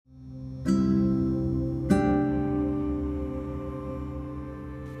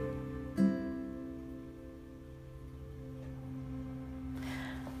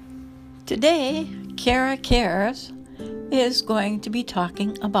Today, Kara Cares is going to be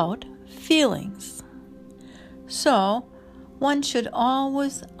talking about feelings. So, one should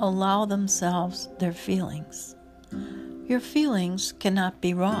always allow themselves their feelings. Your feelings cannot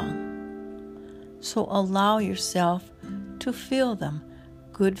be wrong. So allow yourself to feel them.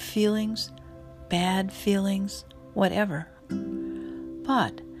 Good feelings, bad feelings, whatever.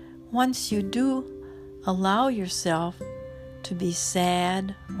 But once you do allow yourself to be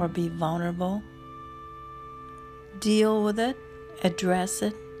sad or be vulnerable, deal with it, address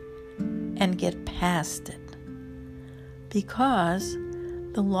it, and get past it. Because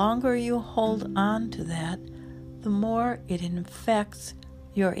the longer you hold on to that, the more it infects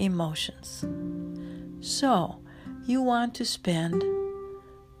your emotions. So, you want to spend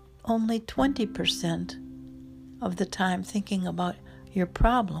only 20% of the time thinking about your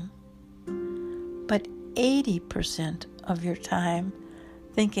problem, but 80% of your time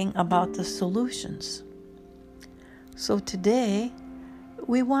thinking about the solutions. So today,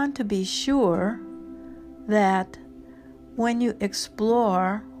 we want to be sure that when you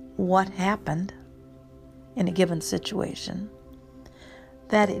explore what happened in a given situation,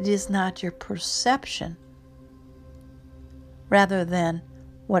 that it is not your perception rather than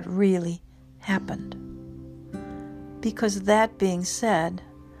what really happened. Because that being said,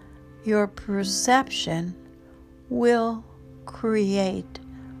 your perception will create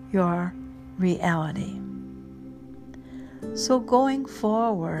your reality. So going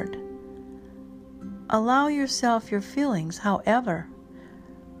forward, allow yourself your feelings, however,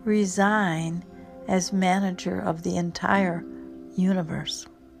 resign as manager of the entire universe.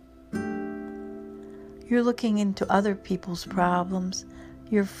 You're looking into other people's problems,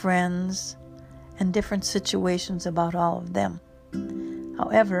 your friends, and different situations about all of them.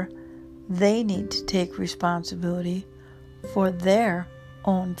 However, they need to take responsibility for their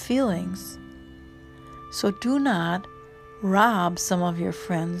own feelings. So do not rob some of your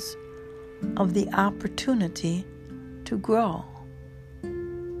friends of the opportunity to grow.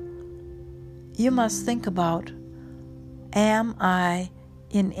 You must think about, am I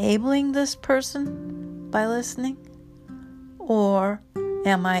enabling this person by listening, or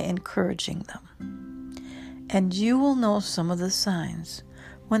am I encouraging them? And you will know some of the signs.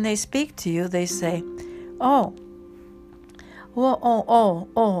 When they speak to you, they say, oh,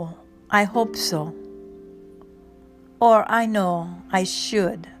 I hope so. Or I know I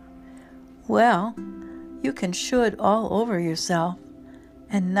should. Well, you can should all over yourself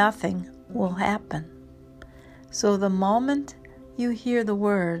and nothing will happen. So the moment you hear the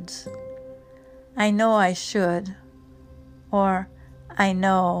words, I know I should, or I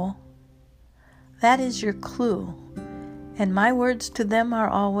know, that is your clue. And my words to them are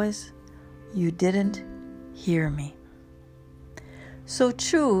always, you didn't hear me. So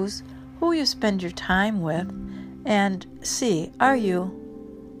choose who you spend your time with and see, are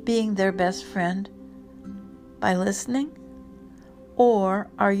you being their best friend by listening? Or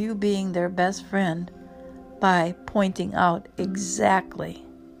are you being their best friend by pointing out exactly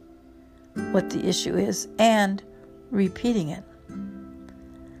what the issue is and repeating it?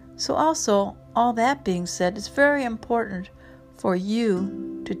 So also, all that being said, it's very important for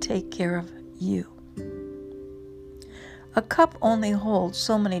you to take care of you. A cup only holds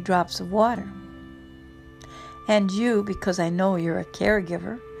so many drops of water. And you, because I know you're a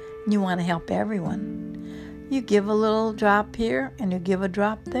caregiver, and you want to help everyone, you give a little drop here and you give a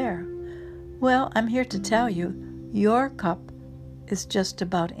drop there. Well, I'm here to tell you, your cup is just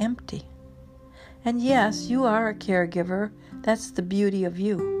about empty. And yes, you are a caregiver. That's the beauty of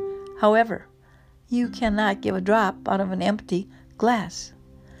you. However, you cannot give a drop out of an empty glass.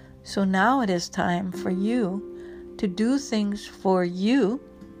 So now it is time for you to do things for you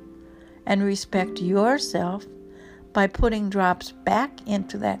and respect yourself by putting drops back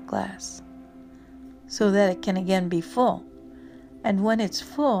into that glass so that it can again be full. And when it's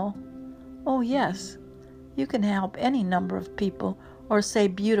full, oh yes, you can help any number of people or say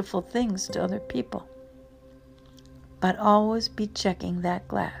beautiful things to other people. But always be checking that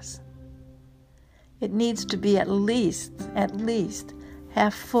glass. It needs to be at least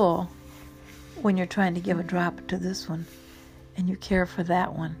half full when you're trying to give a drop to this one, and you care for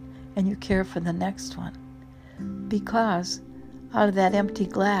that one, and you care for the next one. Because out of that empty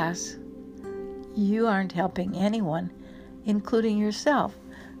glass, you aren't helping anyone, including yourself.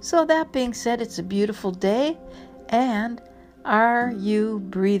 So that being said, it's a beautiful day, and are you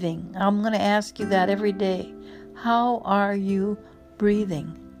breathing? I'm going to ask you that every day. How are you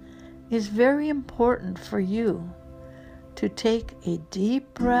breathing? It's very important for you to take a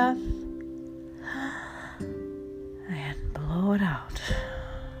deep breath and blow it out.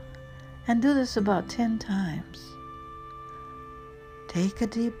 And do this about 10 times. Take a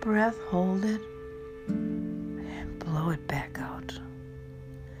deep breath, hold it, and blow it back out.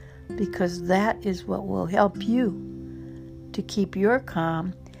 Because that is what will help you to keep your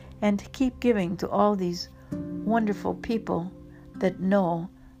calm and to keep giving to all these wonderful people that know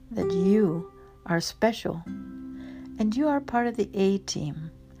that you are special. And you are part of the A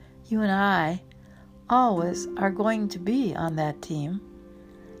team. You and I always are going to be on that team.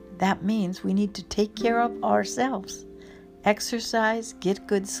 That means we need to take care of ourselves, exercise, get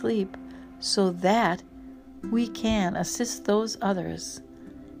good sleep, so that we can assist those others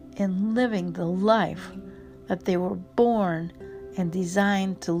in living the life that they were born and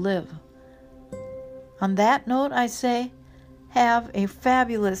designed to live. On that note, I say, have a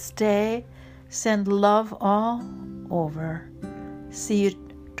fabulous day. Send love all over. See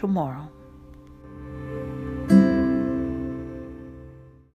you tomorrow.